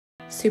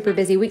Super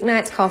busy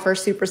weeknights call for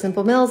super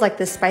simple meals like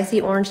this spicy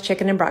orange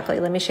chicken and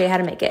broccoli. Let me show you how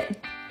to make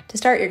it. To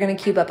start, you're gonna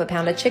cube up a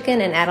pound of chicken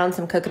and add on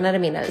some coconut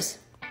aminos.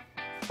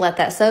 Let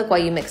that soak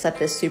while you mix up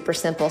this super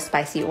simple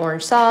spicy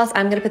orange sauce.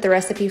 I'm gonna put the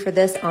recipe for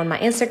this on my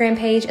Instagram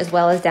page as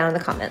well as down in the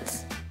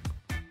comments.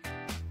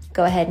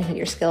 Go ahead and heat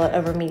your skillet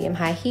over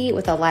medium-high heat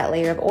with a light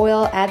layer of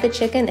oil. Add the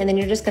chicken, and then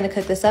you're just gonna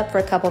cook this up for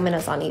a couple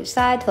minutes on each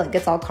side till it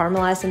gets all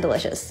caramelized and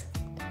delicious.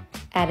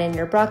 Add in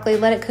your broccoli,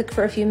 let it cook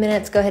for a few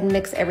minutes. Go ahead and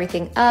mix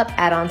everything up,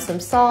 add on some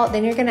salt,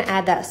 then you're gonna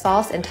add that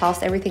sauce and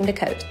toss everything to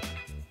coat.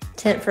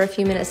 Tent for a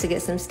few minutes to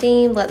get some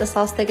steam, let the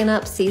sauce thicken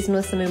up, season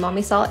with some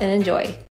umami salt, and enjoy.